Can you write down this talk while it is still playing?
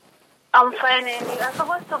I'm fine, and I was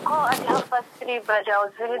supposed to call at 3:30, but I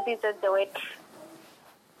was really busy at the work.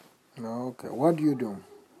 Okay. What do you do?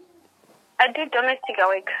 I do domestic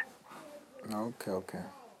work. Okay.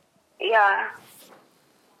 Yeah.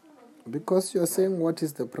 Because you're saying what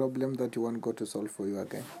is the problem that you want God to solve for you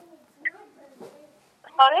again?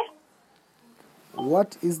 Sorry?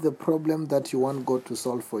 What is the problem that you want God to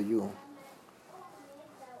solve for you?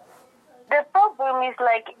 The problem is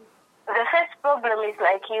the first problem is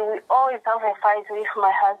we always have a fight with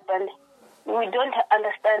my husband. We don't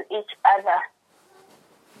understand each other.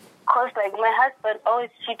 Because my husband always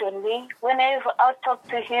cheats on me. Whenever I talk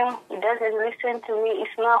to him, he doesn't listen to me.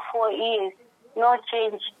 It's now 4 years. No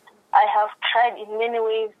change. I have tried in many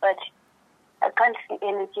ways, but I can't see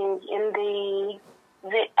any change. And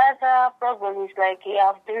the other problem is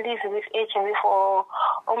I've been living with HIV for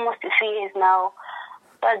almost 3 years now.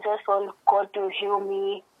 So I just want God to heal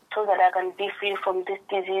me so that I can be free from this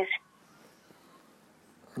disease.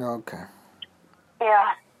 Okay.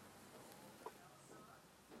 Yeah.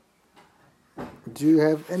 Do you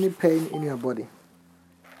have any pain in your body?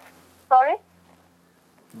 Sorry?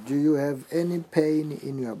 Do you have any pain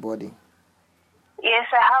in your body?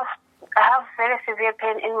 Yes, I have very severe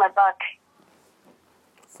pain in my back.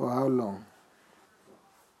 For how long?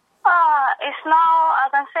 It's now, I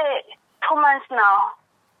can say, 2 months now.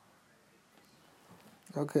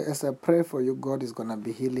 Okay, as I pray for you, God is going to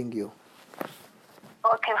be healing you.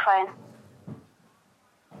 Okay, fine.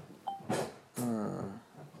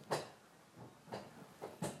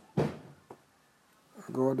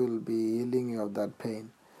 God will be healing you of that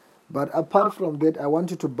pain. But apart from that, I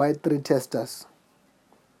want you to buy 3 testers.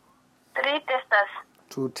 3 testers?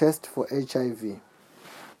 To test for HIV.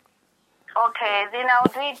 Okay, then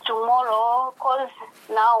I'll do it tomorrow because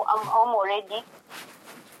now I'm home already.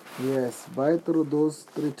 Yes, buy through those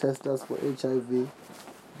 3 testers for HIV.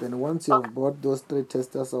 Then once you have bought those 3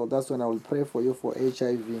 testers, that's when I will pray for you for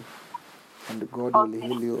HIV. And God will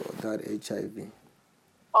heal you of that HIV.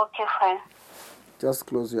 Okay, fine. Just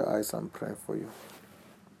close your eyes and pray for you.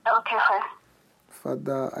 Okay, fine.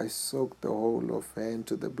 Father, I soak the whole of her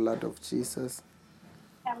into the blood of Jesus.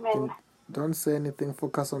 Amen. Don't say anything.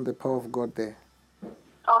 Focus on the power of God there.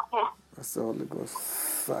 Okay. That's the Holy Ghost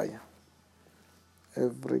fire.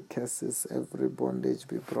 Every curses, every bondage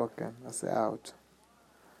be broken. I say out.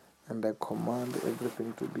 And I command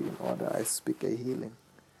everything to be in order. I speak a healing.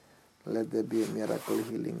 Let there be a miracle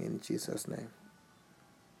healing in Jesus' name.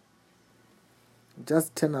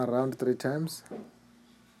 Just turn around 3 times. It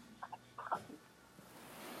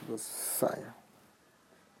was fire.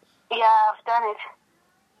 Yeah, I've done it.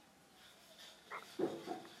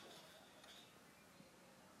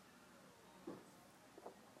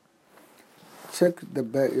 Check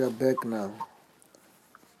your back now.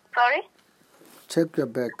 Sorry? Check your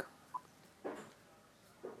back.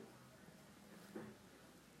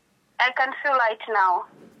 I can feel light now.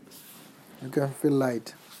 You can feel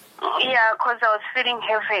light. Yeah, because I was feeling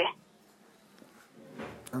heavy.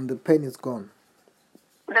 And the pain is gone.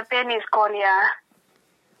 The pain is gone, yeah.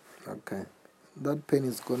 Okay. That pain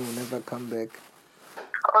is gone, will never come back.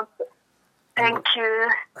 Okay. Thank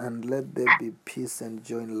you. And let there be peace and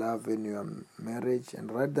joy and love in your marriage.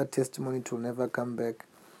 And write that testimony, it will never come back.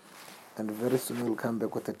 And very soon you will come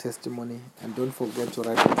back with a testimony. And don't forget to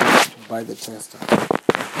buy the tester.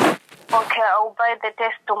 Okay, I'll buy the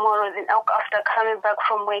test tomorrow then after coming back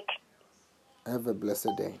from work. Have a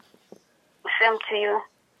blessed day. Same to you.